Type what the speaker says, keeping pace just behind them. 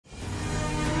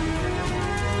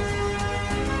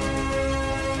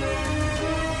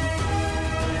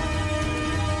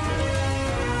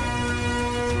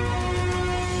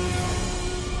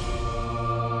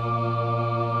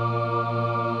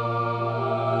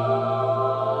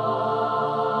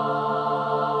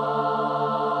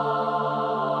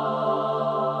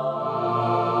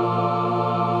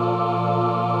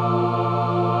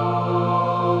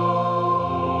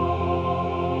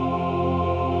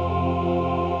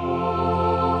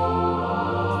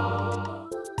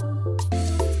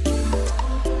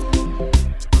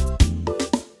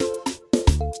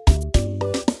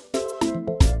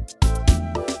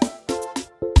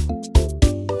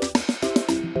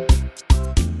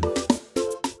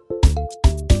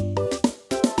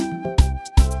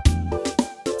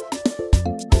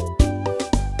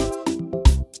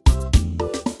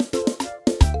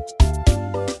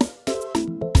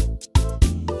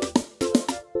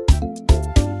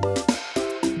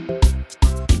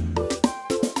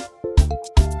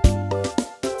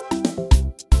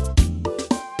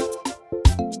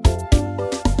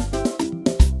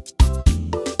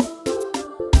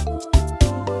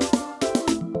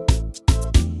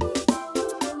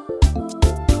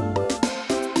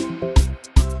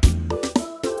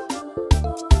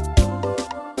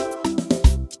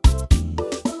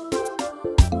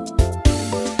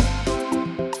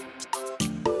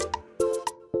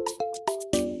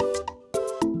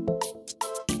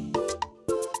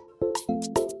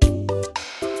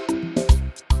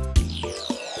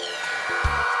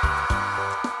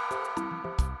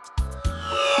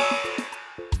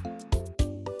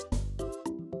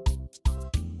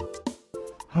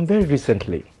And very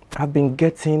recently, I've been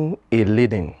getting a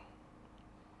leading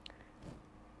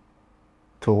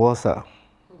towards her.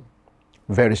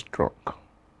 Very strong.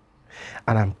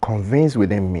 And I'm convinced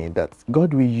within me that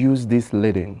God will use this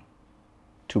leading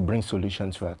to bring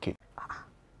solutions to our case.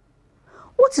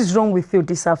 What is wrong with you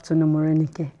this afternoon,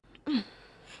 Morenike?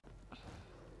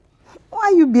 Why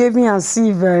are you behaving as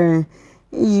if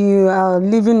you are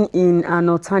living in an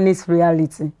alternate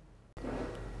reality?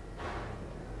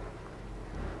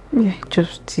 Yeah,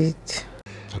 just did.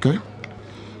 Okay,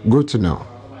 good to know.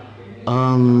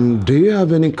 Do you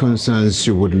have any concerns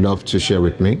you would love to share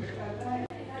with me?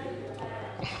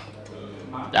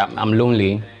 I'm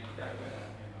lonely.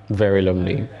 Very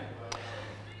lonely.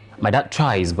 My dad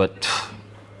tries, but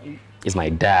he's my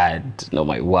dad, not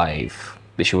my wife.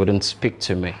 She wouldn't speak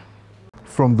to me.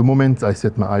 From the moment I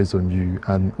set my eyes on you,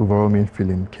 an overwhelming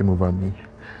feeling came over me.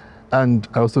 And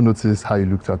I also noticed how you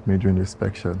looked at me during the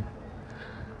inspection.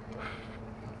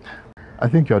 I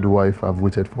think you're the wife I've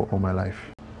waited for all my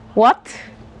life. What?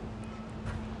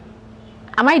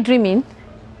 Am I dreaming?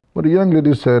 Well, the young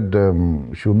lady said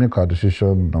she'll make her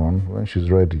decision known when she's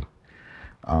ready.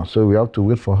 So we have to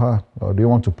wait for her. Or do you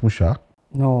want to push her?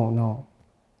 No.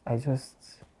 I just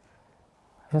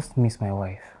miss my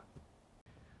wife.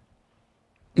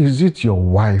 Is it your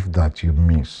wife that you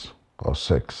miss or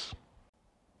sex?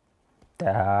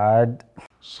 Dad.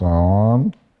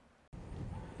 Son.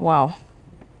 Wow.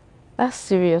 That's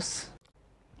serious.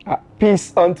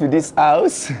 Peace unto this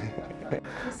house.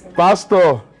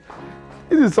 Pastor,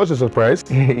 this is such a surprise.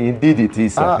 Indeed it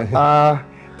is, sir.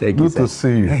 Thank you, good to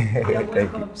see you. Thank you.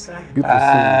 Good to see you.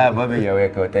 Bobby, you're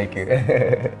welcome. Thank you.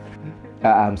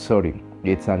 I'm sorry.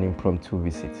 It's an impromptu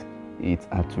visit. It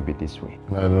had to be this way.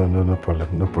 No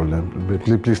problem.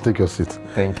 Please take your seat.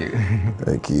 Thank you.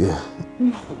 Thank you.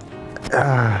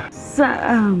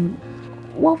 Sir,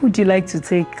 what would you like to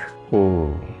take?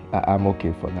 Oh, I'm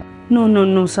okay for now.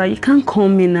 No, sir. You can't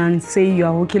come in and say you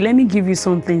are okay. Let me give you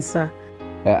something, sir.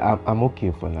 I'm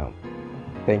okay for now.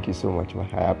 Thank you so much, man.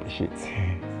 I appreciate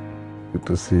it. Good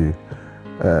to see you.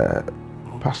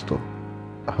 Pastor,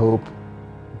 I hope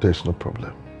there's no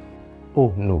problem.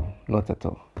 Oh, no, not at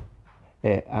all.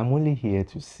 I'm only here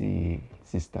to see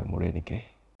Sister Morenike.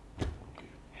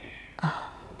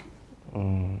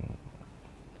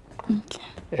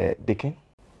 Okay. Deacon?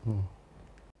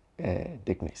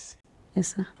 Dickness.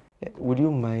 Yes, sir. Would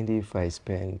you mind if I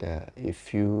spend a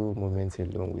few moments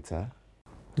alone with her?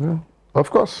 Yeah, of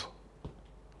course.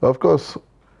 Of course.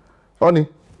 Honey.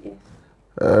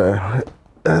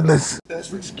 Yes.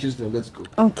 Let's excuse them. Let's go.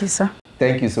 Okay, sir.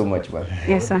 Thank you so much, man.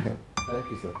 Yes, sir. Thank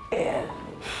you, sir. Yeah.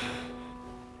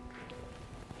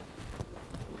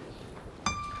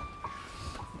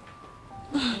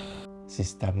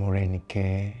 Sister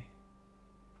Morenike,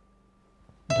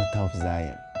 daughter of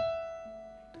Zion,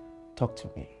 talk to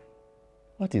me.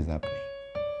 What is happening?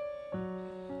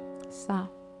 Sir,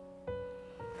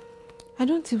 I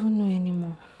don't even know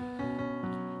anymore.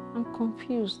 I'm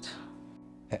confused.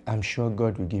 I'm sure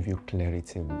God will give you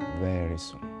clarity very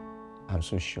soon. I'm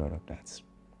so sure of that.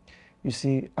 You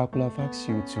see, I could have asked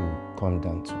you to come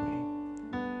down to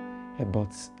me,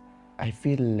 but I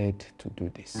feel led to do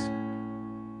this.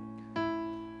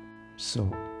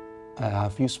 So,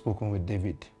 have you spoken with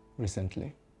David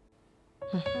recently?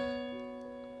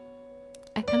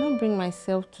 I cannot bring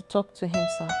myself to talk to him,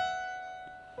 sir.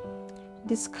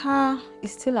 The scar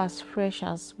is still as fresh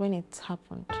as when it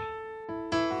happened.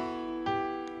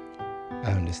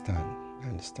 I understand.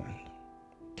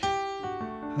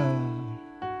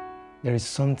 There is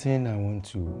something I want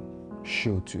to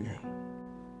show to you.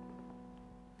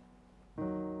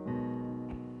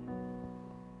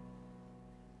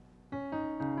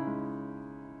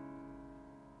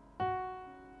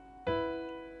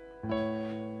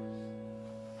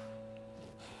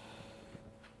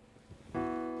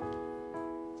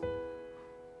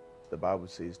 The Bible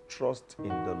says, trust in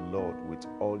the Lord with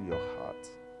all your heart,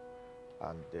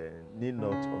 and lean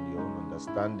not on your own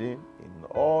understanding. In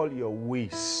all your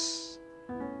ways,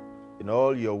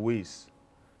 acknowledge.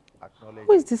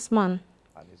 Who is this man?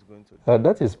 And he's going to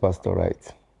That is Pastor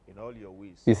Wright. in all your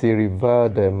ways. He's a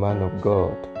revered man of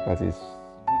God that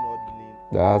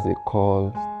has a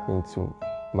call into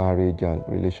marriage and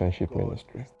relationship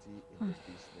ministry.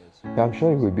 I'm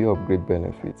sure it will be of great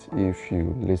benefit if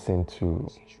you listen to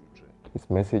his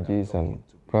messages and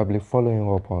probably follow him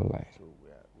up online. So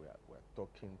we're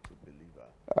talking to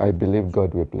believers. I believe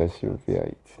God will bless you via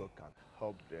it. God can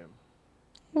help them.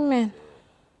 Amen.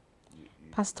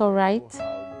 Pastor Wright. Study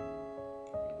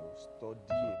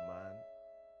a man.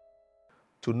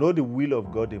 To know the will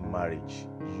of God in marriage,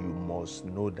 you must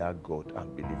know that God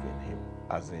and believe in Him.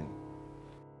 As in,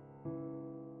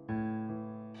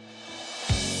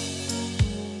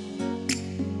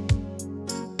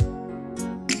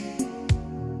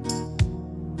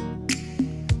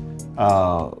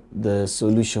 the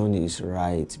solution is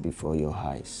right before your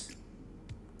eyes.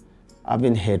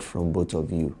 Having heard from both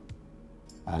of you,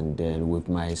 and then with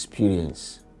my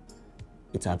experience,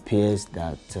 it appears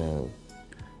that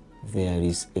there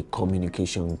is a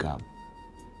communication gap.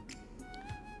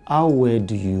 How well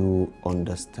do you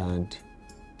understand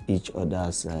each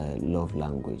other's love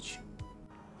language?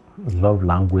 Love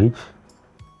language?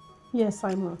 Yes,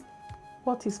 Simon.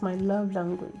 What is my love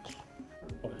language?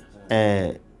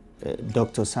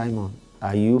 Dr. Simon,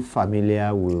 are you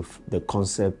familiar with the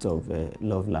concept of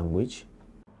love language?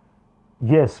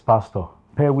 Yes, Pastor.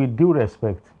 But with due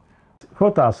respect,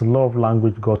 what has love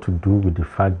language got to do with the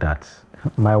fact that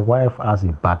my wife has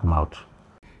a bad mouth?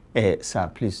 Sir,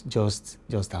 please just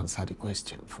answer the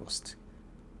question first.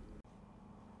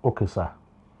 Okay, sir.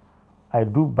 I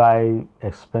do buy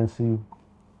expensive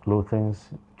clothing,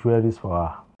 jewelry for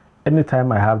her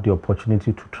anytime I have the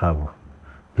opportunity to travel,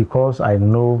 because I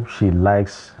know she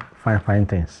likes fine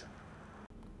things.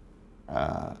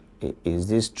 Is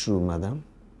this true, madam?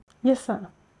 Yes, sir.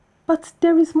 But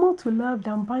there is more to love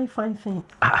than buying fine things.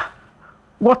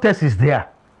 What else is there?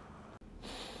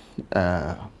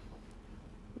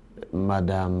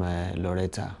 Madam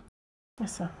Loretta.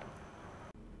 Yes, sir.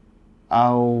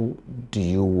 How do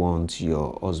you want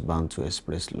your husband to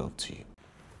express love to you?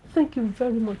 Thank you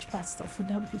very much, Pastor, for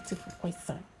that beautiful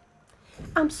question.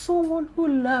 I'm someone who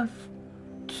loves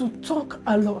to talk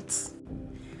a lot.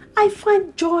 I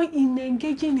find joy in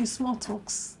engaging in small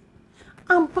talks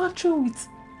and battling with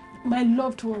my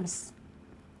loved ones.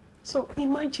 So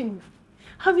imagine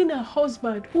having a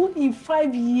husband who in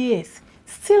 5 years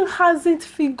still hasn't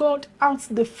figured out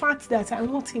the fact that I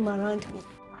want him around me.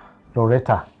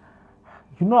 Loretta,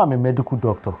 you know I'm a medical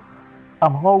doctor.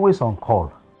 I'm always on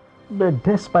call. But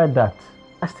despite that,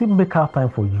 I still make out time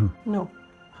for you. No.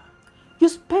 You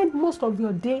spend most of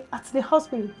your day at the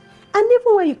hospital. And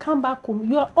even when you come back home,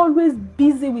 you are always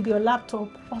busy with your laptop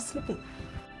or sleeping.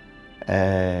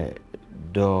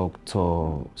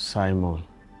 Dr. Simon,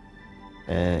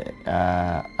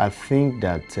 I think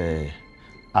that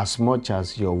as much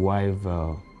as your wife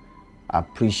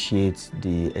appreciates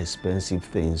the expensive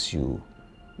things you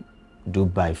do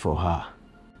buy for her,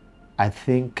 I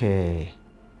think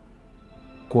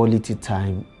quality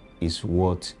time is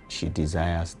what she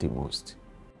desires the most.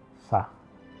 Sir,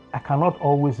 I cannot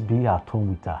always be at home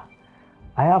with her.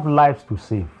 I have lives to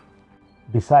save.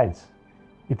 Besides,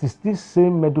 it is this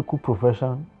same medical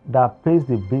profession that pays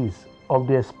the bills of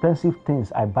the expensive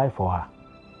things I buy for her.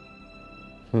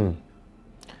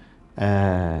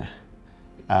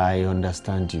 I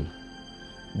understand you.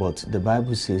 But the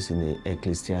Bible says in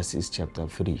Ecclesiastes chapter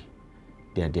 3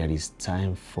 that there is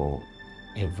time for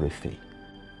everything.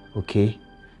 Okay?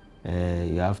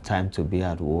 You have time to be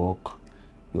at work.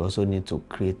 You also need to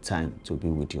create time to be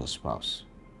with your spouse.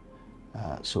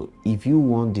 So if you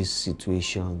want this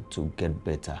situation to get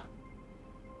better,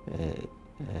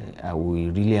 I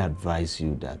will really advise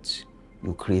you that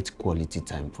you create quality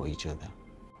time for each other.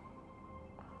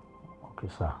 Okay,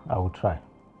 sir. I will try.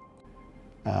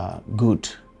 Good.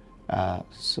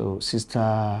 So,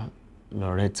 Sister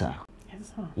Loretta,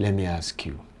 yes, sir. Let me ask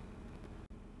you,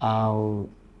 how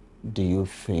do you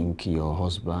think your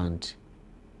husband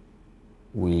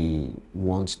will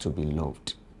want to be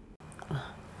loved?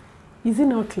 Is it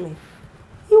not clear?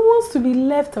 He wants to be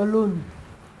left alone.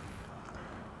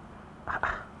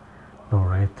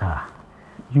 Loretta,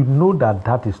 you know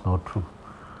that is not true.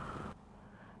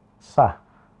 Sir,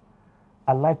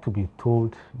 I like to be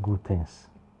told good things.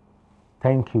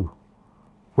 Thank you.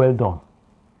 Well done.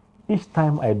 Each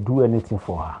time I do anything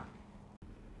for her.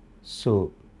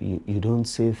 So, you don't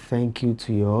say thank you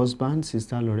to your husband,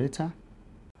 Sister Loretta?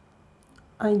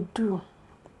 I do.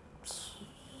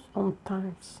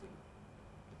 Sometimes.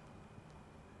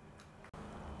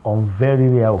 On very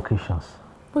rare occasions.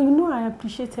 But you know I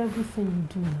appreciate everything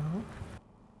you do now.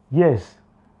 Yes,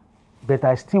 but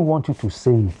I still want you to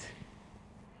say it.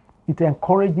 It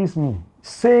encourages me.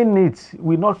 Saying it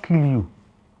will not kill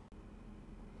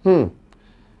you.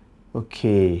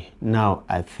 Okay, now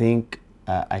I think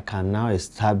I can now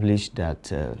establish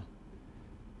that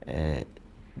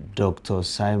Dr.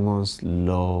 Simon's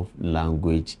love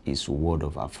language is word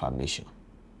of affirmation.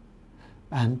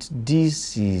 And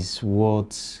this is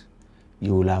what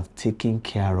you will have taken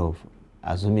care of,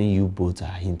 assuming you both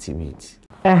are intimate.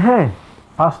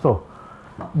 Pastor,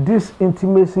 this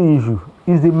intimacy issue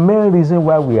is the main reason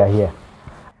why we are here.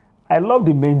 I love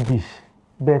the main dish,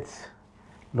 but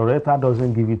Loretta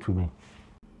doesn't give it to me.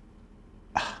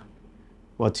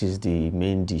 What is the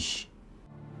main dish?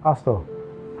 Pastor,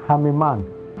 I'm a man.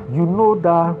 You know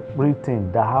that real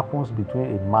thing that happens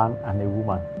between a man and a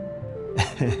woman.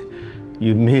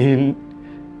 You mean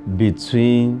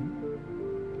between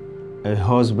a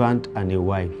husband and a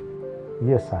wife?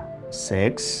 Yes, sir.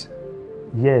 Sex?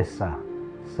 Yes, sir.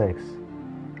 Sex.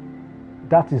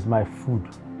 That is my food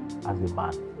as a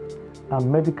man. And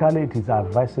medically, it is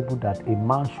advisable that a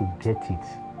man should get it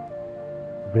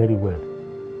very well.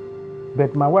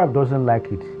 But my wife doesn't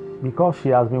like it because she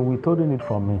has been withholding it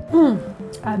from me.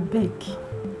 I beg.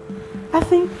 I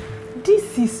think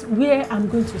this is where I'm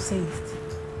going to say it.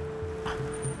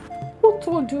 Who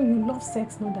told you you love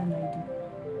sex more than I do?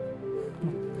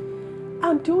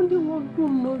 I'm the only one who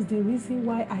knows the reason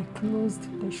why I closed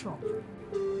the shop.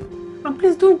 And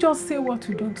please don't just say what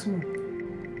you don't know.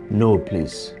 No,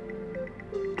 please.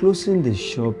 Closing the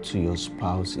shop to your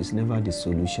spouse is never the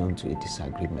solution to a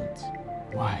disagreement.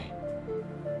 Why?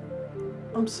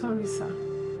 I'm sorry, sir,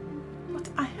 but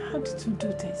I had to do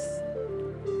this.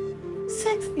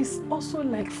 Sex is also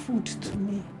like food to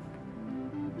me.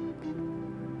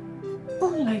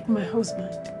 Unlike my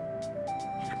husband,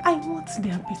 I want the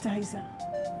appetizer,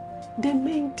 the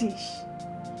main dish,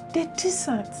 the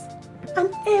dessert,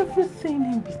 and everything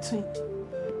in between.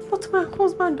 But my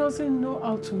husband doesn't know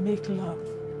how to make love.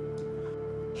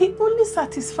 He only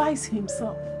satisfies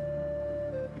himself,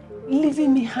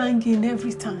 leaving me hanging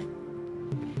every time.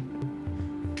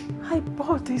 I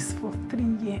bought this for 3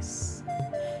 years.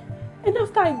 And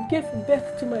after I gave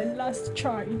birth to my last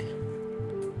child,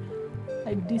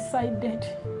 I decided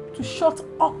to shut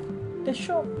up the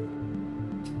shop.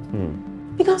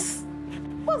 Because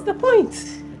what's the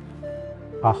point?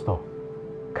 Pastor,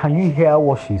 can you hear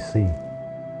what she's saying?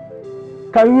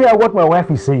 Can you hear what my wife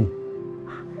is saying?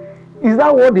 Is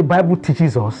that what the Bible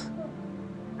teaches us?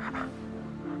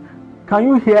 Can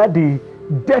you hear the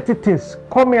dirty things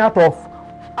coming out of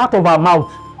our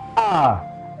mouth?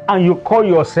 And you call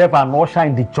yourself an usher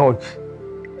in the church.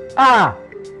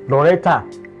 Loretta.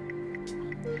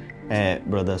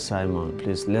 Brother Simon,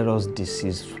 please let us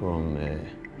desist from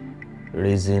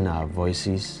raising our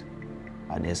voices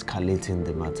and escalating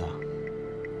the matter.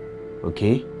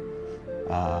 Okay?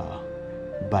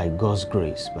 By God's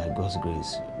grace,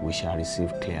 we shall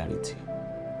receive clarity.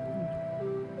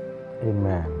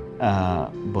 Amen.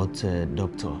 But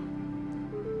doctor,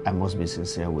 I must be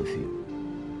sincere with you.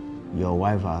 Your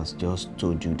wife has just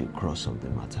told you the crux of the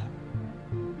matter.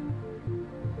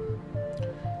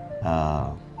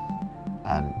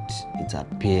 And it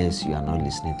appears you are not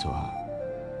listening to her.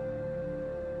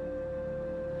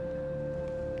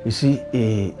 You see,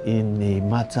 in a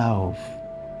matter of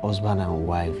husband and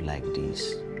wife like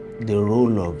this, the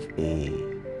role of a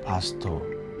pastor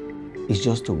is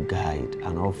just to guide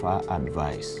and offer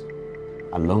advice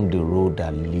along the road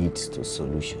that leads to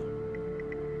solution.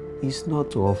 It's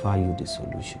not to offer you the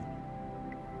solution.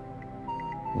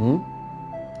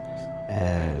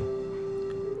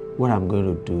 What I'm going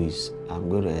to do is I'm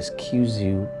going to excuse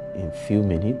you in a few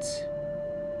minutes.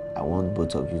 I want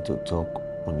both of you to talk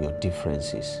on your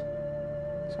differences,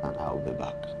 and I'll be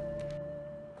back.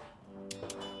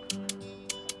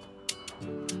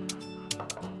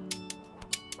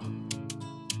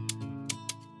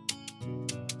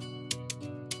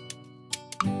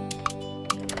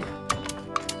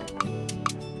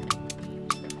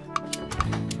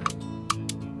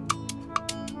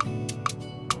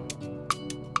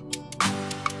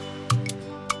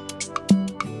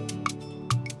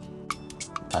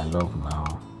 I love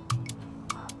now.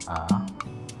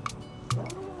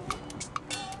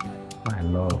 My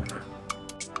love,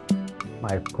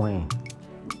 my queen,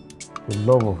 the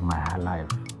love of my life.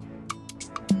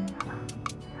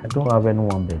 I don't have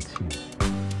anyone but you.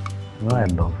 You know I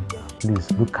love you.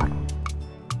 Please look at me.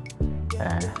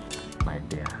 My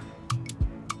dear.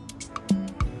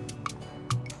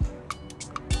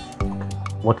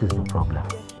 What is the problem?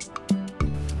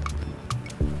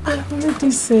 I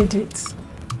already said it.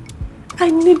 I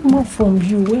need more from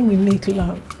you when we make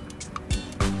love.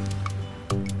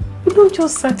 You don't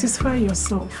just satisfy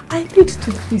yourself. I need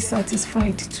to be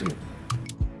satisfied too.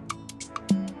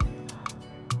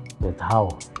 But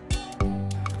how?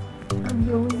 I'm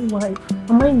your only wife.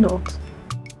 Am I not?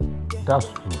 That's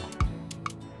true.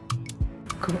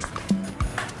 Good.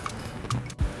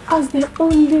 As the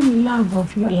only love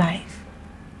of your life,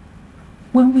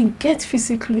 when we get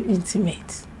physically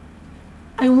intimate,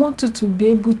 I want you to be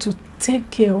able to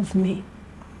take care of me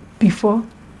before,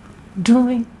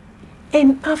 during,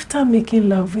 and after making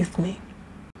love with me.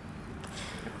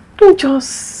 don't just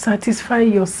satisfy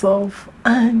yourself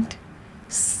and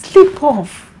slip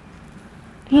off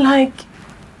like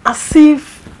as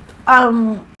if a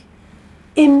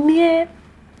mere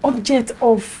object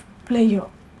of pleasure.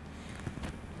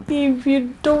 If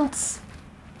you don't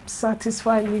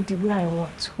satisfy me the way I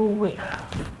want, who will?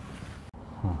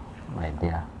 My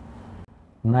dear,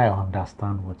 now I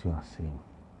understand what you are saying.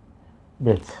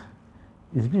 But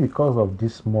it's because of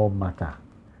this small matter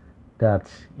that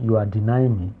you are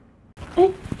denying me.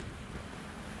 Eh?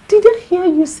 Did I hear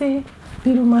you say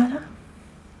little matter?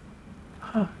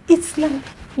 It's like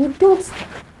you don't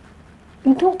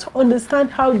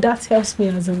understand how that helps me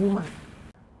as a woman.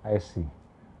 I see.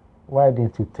 Why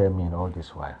didn't you tell me in all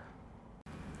this while?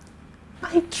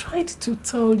 I tried to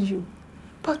tell you,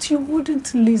 but you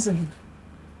wouldn't listen.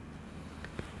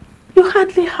 You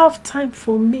hardly have time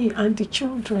for me and the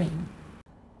children.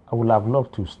 I would have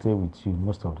loved to stay with you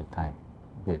most of the time,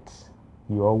 but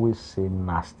you always say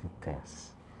nasty things.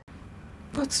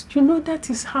 But you know that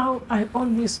is how I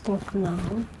always talk now.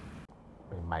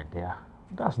 But my dear,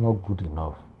 that's not good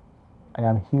enough. I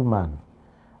am human.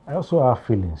 I also have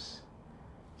feelings.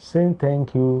 Saying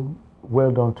thank you,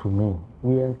 well done to me,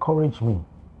 will encourage me.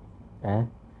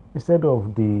 Instead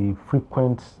of the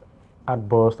frequent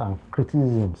outbursts and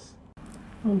criticisms.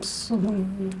 I'm sorry.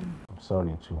 I'm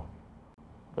sorry too.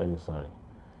 Very sorry.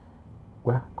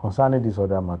 Well, concerning this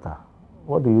other matter,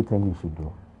 what do you think we should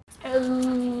do?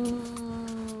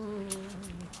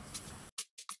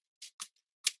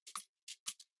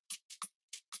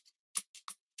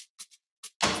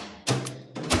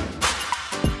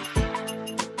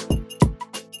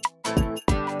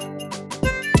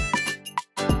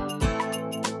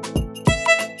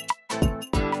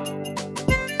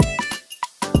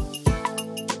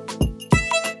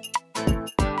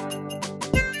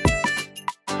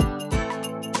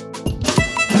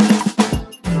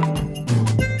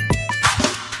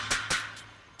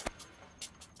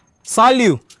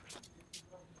 Salu.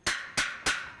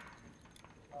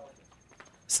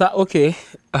 Okay.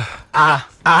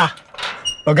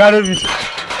 David.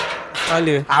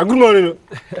 Salu. Good morning.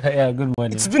 Yeah, good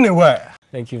morning. It's been a while.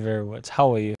 Thank you very much.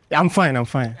 How are you? I'm fine.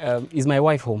 Is my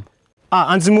wife home?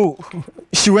 Auntie Mo,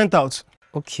 she went out.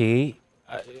 Okay.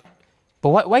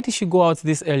 But why did she go out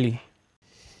this early?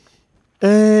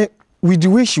 With the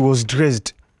way she was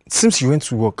dressed, it seems she went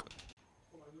to work.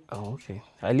 Oh, okay.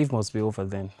 Her leave must be over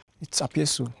then. It appears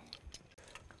so.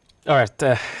 All right.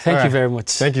 Thank you very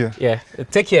much. Thank you. Yeah.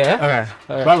 Take care. All right.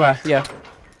 Bye-bye. Yeah.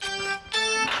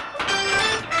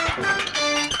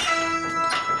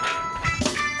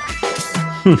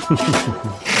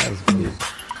 That's good.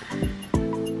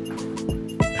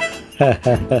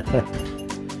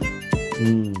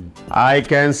 I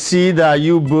can see that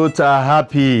you both are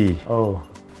happy. Oh,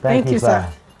 thank you, sir.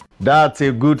 That's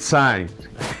a good sign.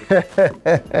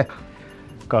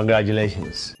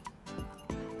 Congratulations.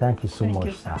 Thank you so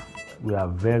much, sir. We are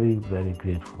very, very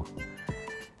grateful.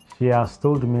 She has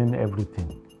told me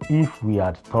everything. If we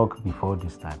had talked before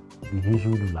this time, the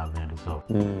issue would have been resolved.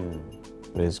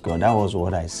 Praise God. That was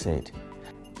what I said.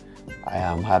 I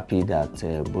am happy that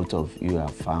both of you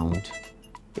have found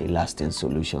a lasting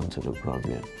solution to the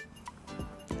problem.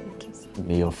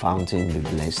 May your fountain be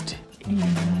blessed.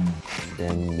 Amen.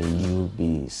 Then may you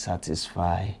be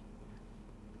satisfied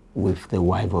with the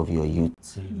wife of your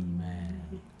youth. Amen.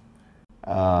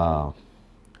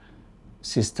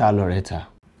 Sister Loretta.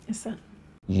 Yes, sir.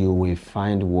 You will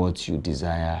find what you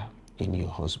desire in your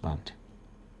husband.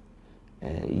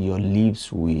 Your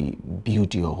lips will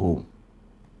build your home.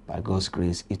 By God's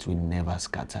grace, it will never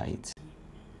scatter it.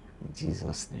 In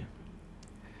Jesus' name.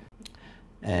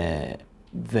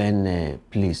 Then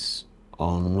please,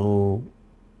 on no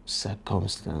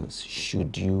circumstance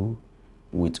should you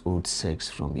withhold sex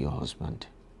from your husband.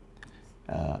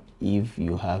 If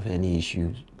you have any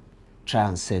issues, try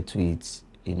and settle it,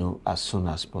 as soon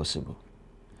as possible,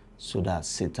 so that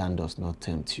Satan does not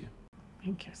tempt you.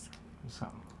 Thank you, sir.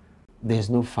 There's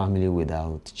no family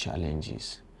without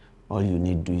challenges. All you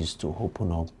need to do is to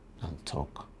open up and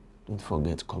talk. Don't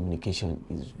forget, communication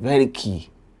is very key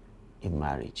in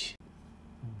marriage.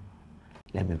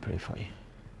 Let me pray for you.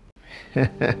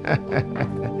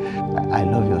 I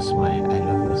love your smile. I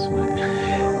love your smile.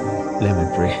 Let me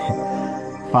pray.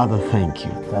 Father, thank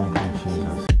you. Thank you,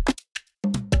 Jesus.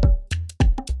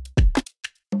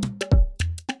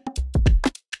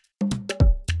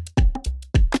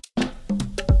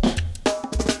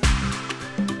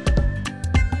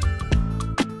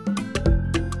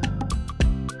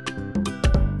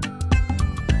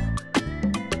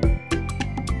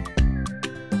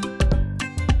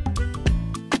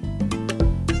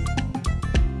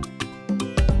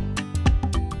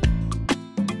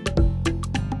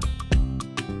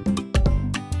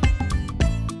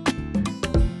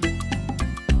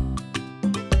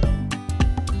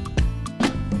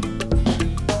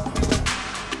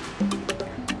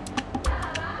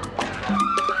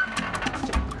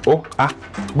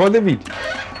 But David,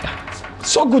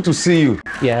 so good to see you.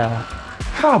 Yeah.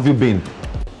 How have you been?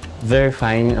 Very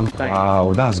fine. I'm fine.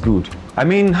 Wow, that's good. I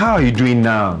mean, how are you doing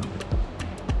now?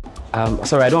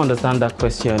 Sorry, I don't understand that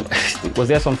question. Was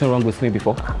there something wrong with me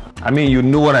before? I mean, you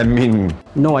know what I mean.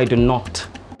 No, I do not.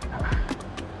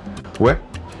 Well,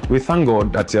 we thank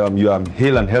God that you are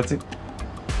hale and healthy.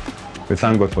 We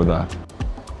thank God for that.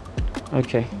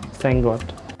 Okay, thank God.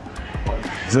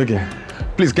 It's okay.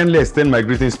 Please, kindly extend my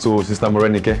greetings to Sister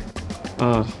Morenike.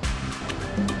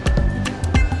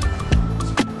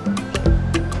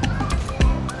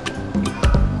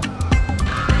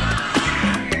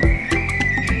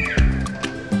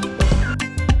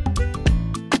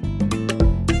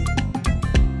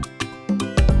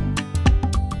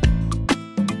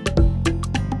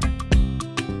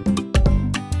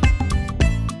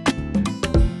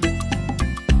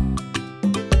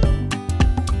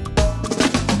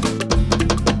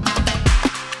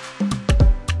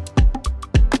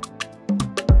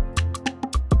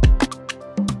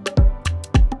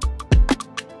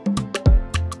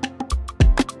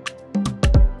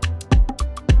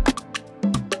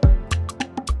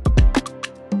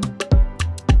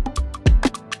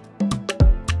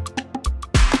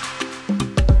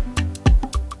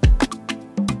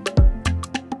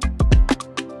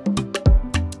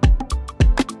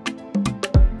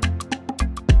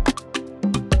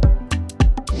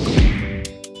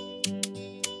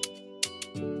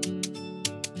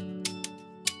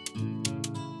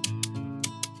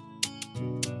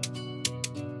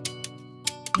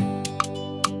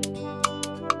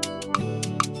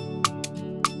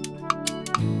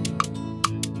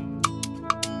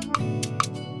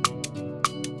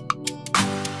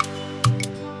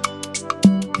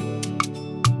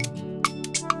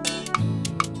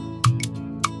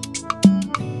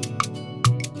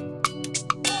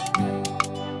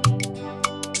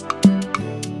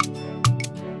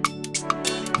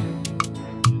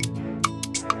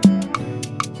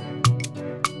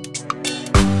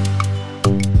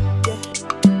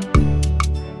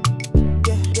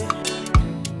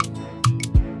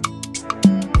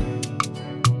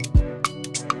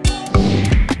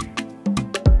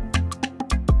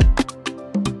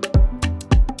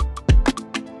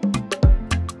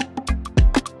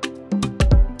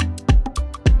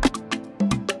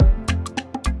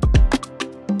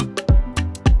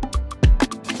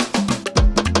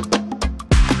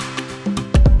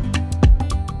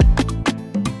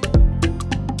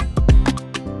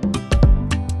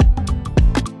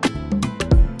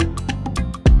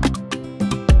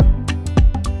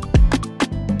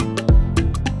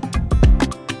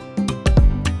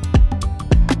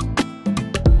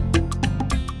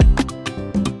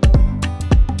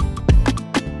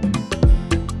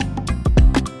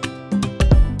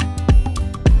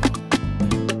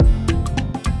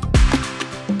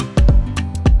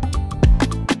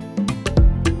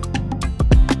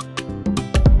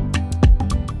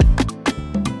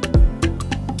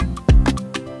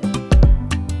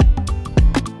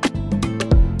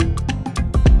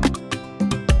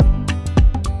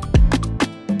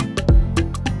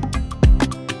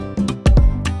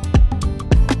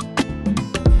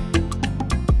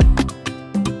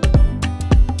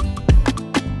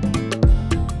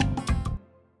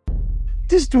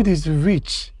 This dude is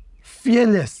rich,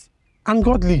 fearless, and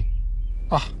godly.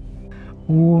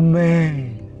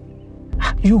 Woman,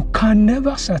 you can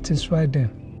never satisfy them.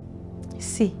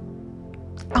 See,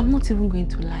 I'm not even going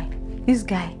to lie. This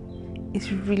guy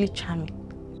is really charming.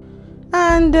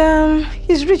 And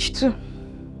he's rich too.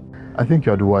 I think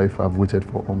you're the wife I've waited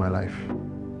for all my life.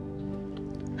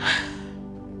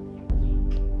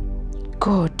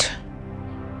 God.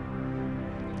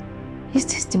 Is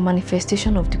this the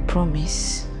manifestation of the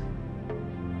promise?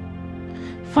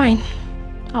 Fine,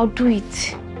 I'll do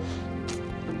it.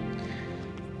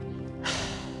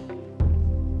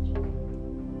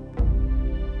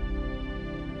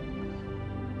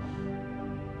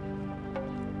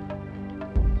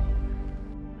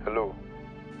 Hello.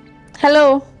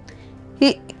 Hello.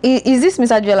 Is this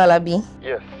Mr. Joel?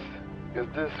 Yes. Is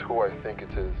this who I think it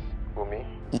is, Umi?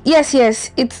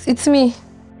 Yes, it's me.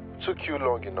 Took you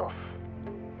long enough,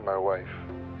 my wife.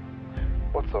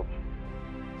 What's up?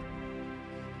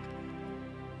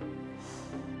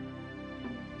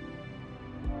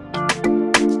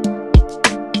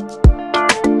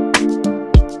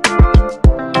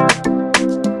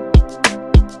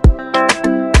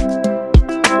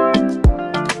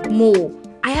 Mo,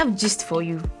 I have gist for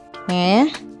you.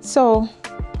 So,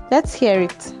 let's hear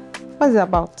it. What's it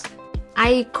about?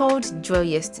 I called Joel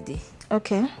yesterday.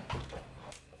 Okay.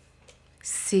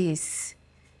 Sis,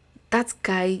 that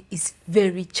guy is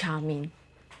very charming.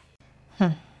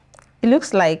 It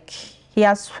looks like he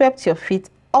has swept your feet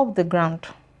off the ground.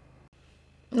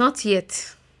 Not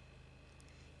yet.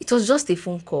 It was just a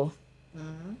phone call.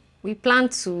 We plan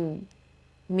to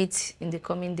meet in the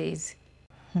coming days.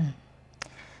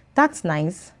 That's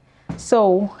nice.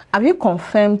 So, have you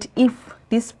confirmed if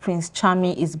this Prince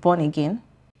Charming is born again?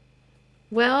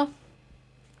 Well,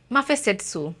 Mafe said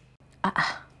so.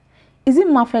 Is it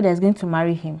Mafe that is going to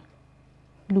marry him?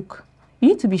 Look, you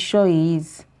need to be sure he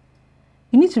is.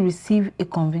 You need to receive a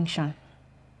conviction.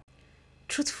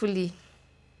 Truthfully,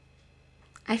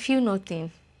 I feel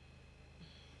nothing.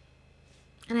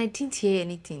 And I didn't hear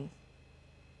anything.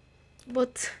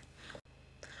 But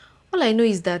all I know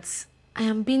is that I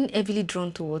am being heavily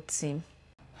drawn towards him.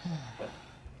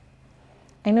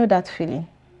 I know that feeling.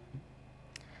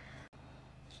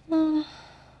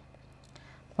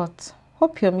 But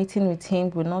hope your meeting with him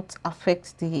will not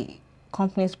affect the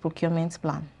company's procurement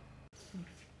plan.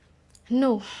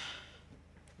 No.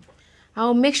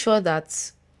 I'll make sure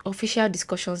that official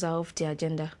discussions are off the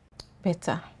agenda.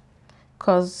 Better.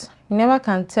 Because you never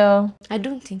can tell. I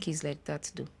don't think he's like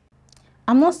that, though.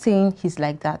 I'm not saying he's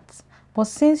like that. But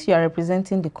since you are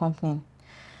representing the company,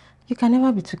 you can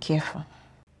never be too careful.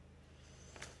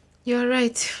 You're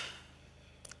right.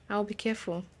 I'll be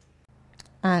careful.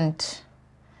 And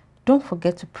don't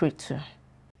forget to pray too.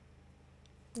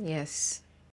 Yes.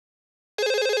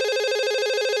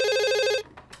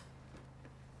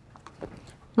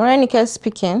 Morenike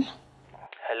speaking.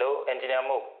 Hello, Engineer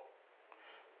Mo.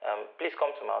 Please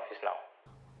come to my office now.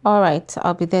 All right,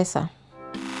 I'll be there, sir.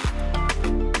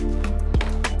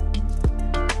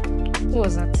 Who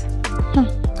was that?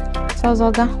 So was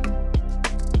Oga.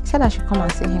 He said I should come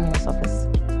and see him in his office.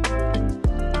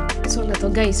 So that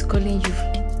Oga is calling you.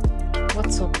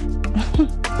 What's up?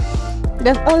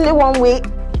 There's only one way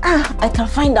I can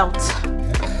find out.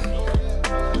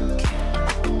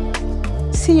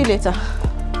 See you later.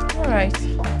 All right.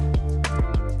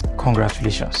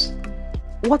 Congratulations.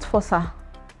 What for, sir?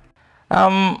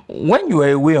 When you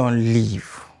were away on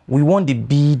leave, we won the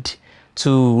bid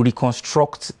to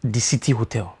reconstruct the city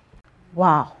hotel.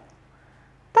 Wow.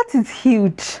 That is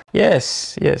huge.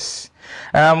 Yes, yes.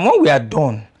 When we are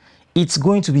done, it's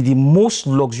going to be the most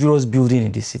luxurious building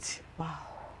in the city. Wow.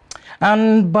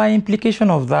 And by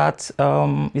implication of that,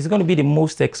 it's going to be the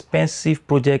most expensive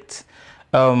project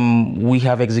we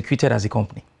have executed as a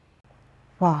company.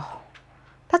 Wow.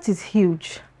 That is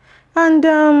huge. And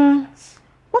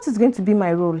what is going to be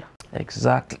my role?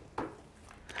 Exactly.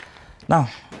 Now,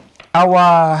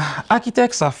 our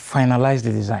architects have finalized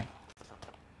the design.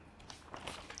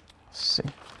 See.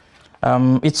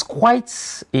 It's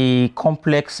quite a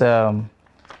complex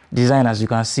design, as you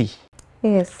can see.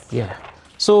 Yes. Yeah.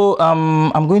 So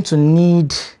I'm going to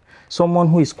need someone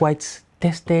who is quite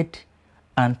tested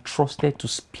and trusted to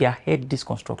spearhead this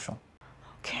construction.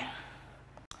 Okay.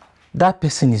 That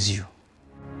person is you.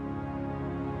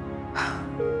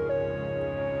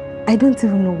 I don't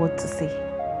even know what to say.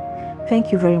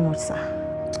 Thank you very much, sir.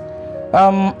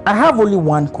 I have only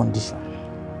one condition.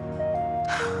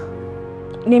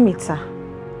 Name it, sir.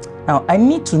 Now, I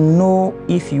need to know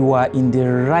if you are in the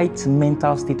right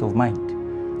mental state of mind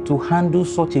to handle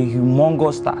such a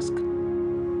humongous task.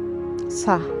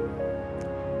 Sir,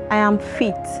 I am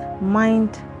fit,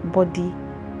 mind, body,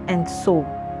 and soul.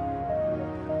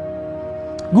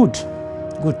 Good,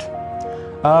 good.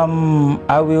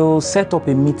 I will set up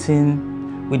a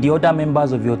meeting with the other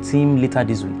members of your team later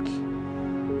this week.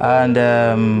 And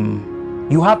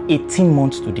you have 18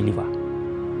 months to deliver.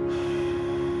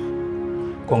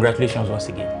 Congratulations once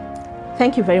again.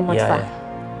 Thank you very much, sir.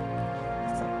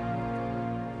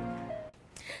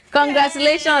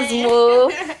 Congratulations,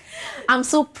 Mo. I'm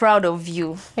so proud of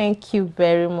you. Thank you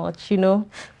very much. You know,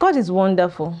 God is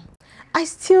wonderful. I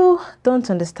still don't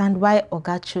understand why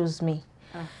Oga chose me.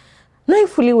 Knowing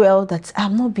fully well that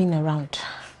I'm not being around.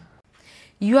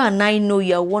 You and I know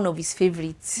you are one of his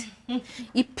favorites.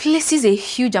 He places a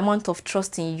huge amount of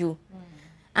trust in you.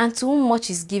 And to whom much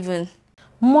is given,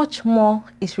 much more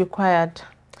is required.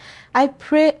 I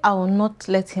pray I will not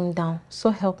let him down. So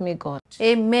help me, God.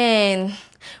 Amen.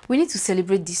 We need to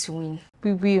celebrate this win.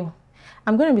 We will.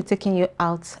 I'm going to be taking you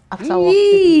out after work.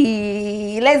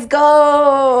 Let's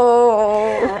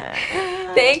go.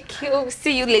 Thank you.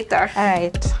 See you later. All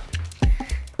right.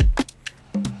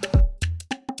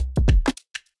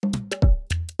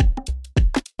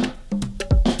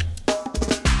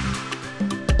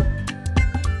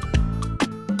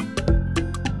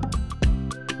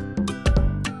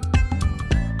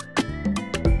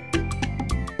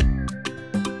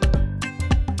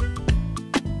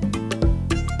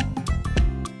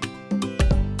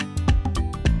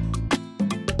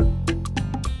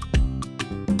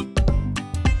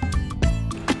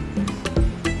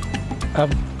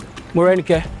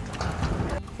 Morenike.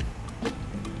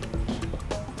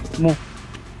 Mo.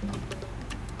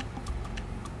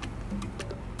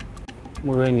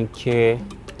 Morenike.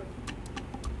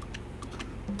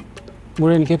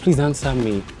 Morenike, please answer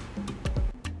me.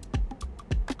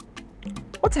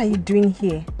 What are you doing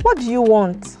here? What do you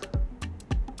want?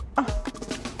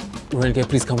 Morenike,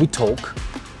 please, can we talk?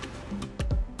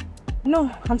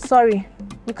 No, I'm sorry.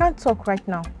 We can't talk right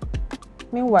now.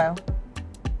 Meanwhile,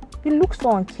 you look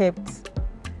so unkempt.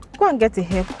 Go and get a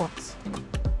haircut.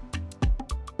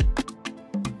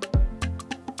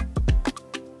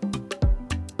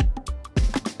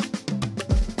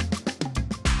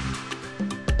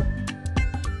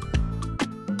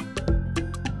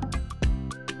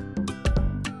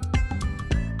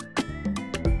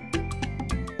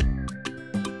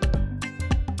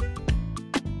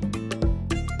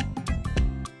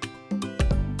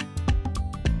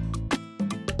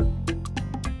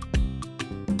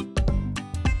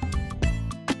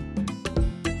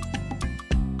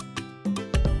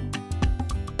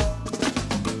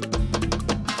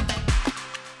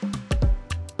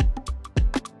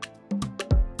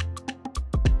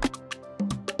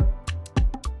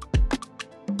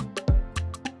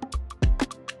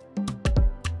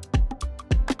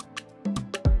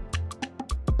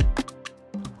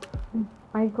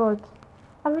 My God,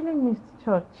 I really missed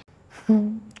church.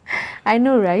 I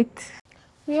know, right?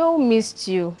 We all missed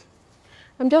you.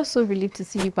 I'm just so relieved to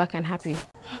see you back and happy.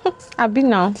 Abi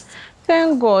now.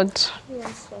 Thank God.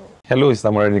 Yes, sir. Hello,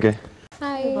 Mr. Morenike.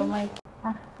 Hi.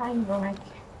 Hi, Mike.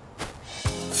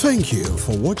 Thank you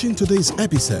for watching today's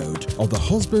episode of the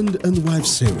Husband and Wife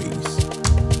series.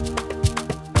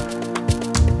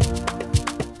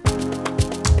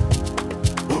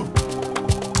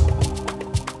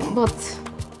 But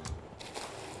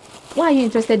why are you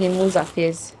interested in Mo's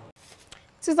affairs?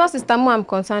 It is not Sister Mo I'm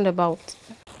concerned about.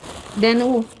 Then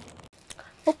who?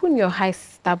 Open your eyes,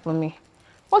 stab on me.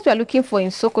 What we are looking for in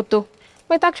Sokoto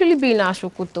might actually be in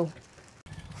Ashokoto.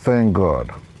 Thank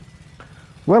God.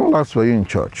 When last were you in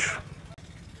church?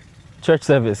 Church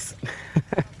service.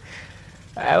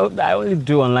 I only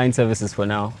do online services for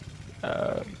now.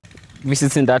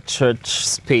 Visiting that church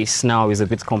space now is a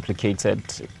bit complicated.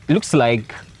 It looks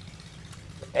like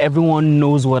everyone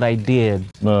knows what I did.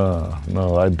 No,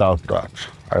 I doubt that.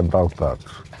 I doubt that.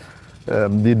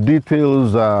 The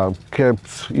details are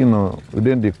kept,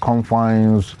 within the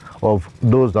confines of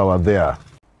those that were there.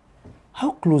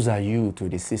 How close are you to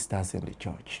the sisters in the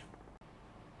church?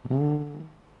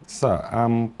 Sir,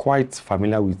 I'm quite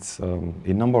familiar with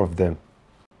a number of them.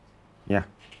 Yeah.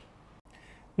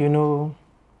 You know,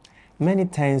 many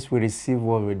times we receive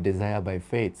what we desire by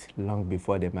faith long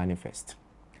before they manifest.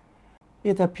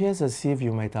 It appears as if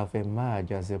you might have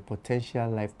emerged as a potential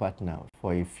life partner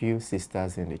for a few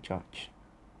sisters in the church.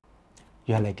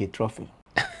 You are like a trophy.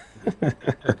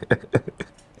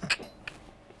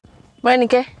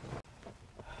 Morenike.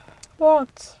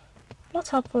 What? What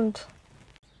happened?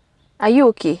 Are you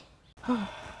okay?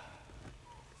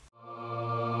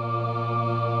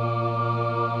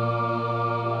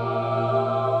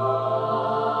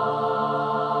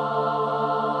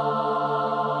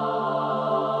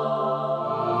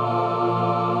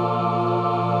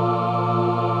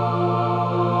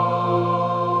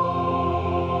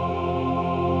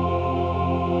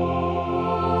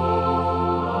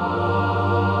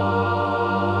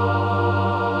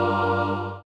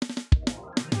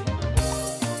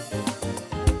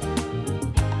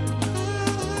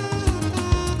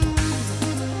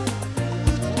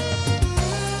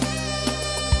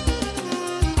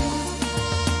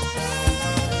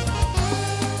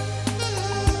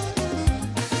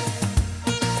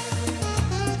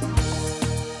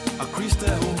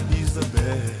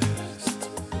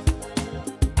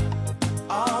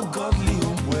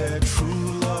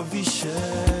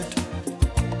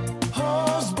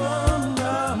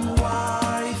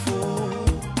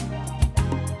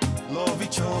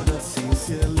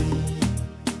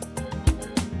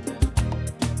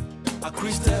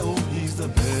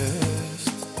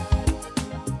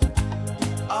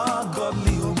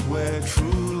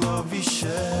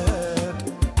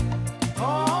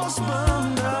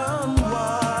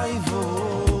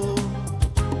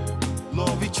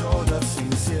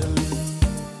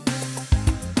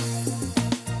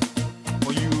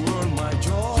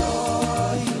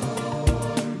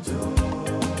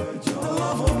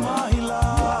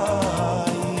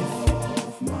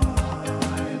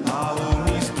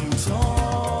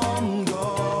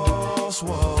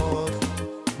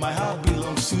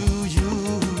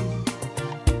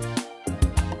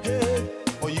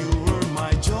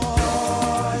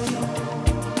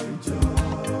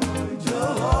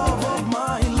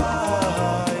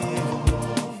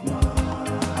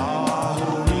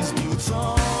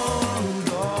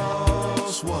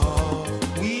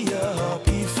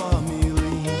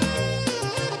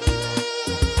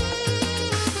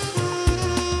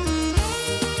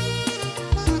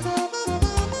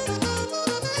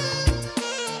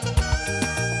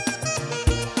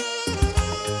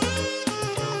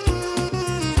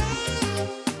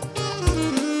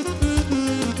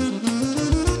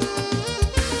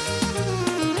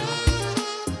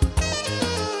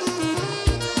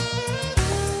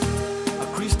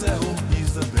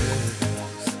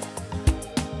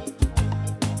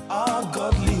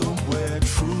 godly home where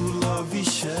true love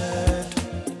is shared.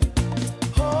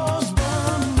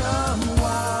 Husband and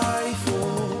wife,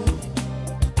 oh,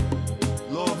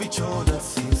 love each other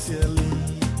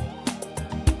sincerely.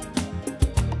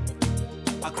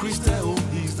 A Christian home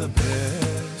is the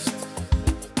best.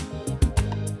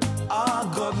 A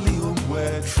godly home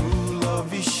where true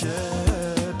love is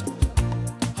shared.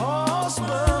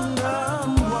 Husband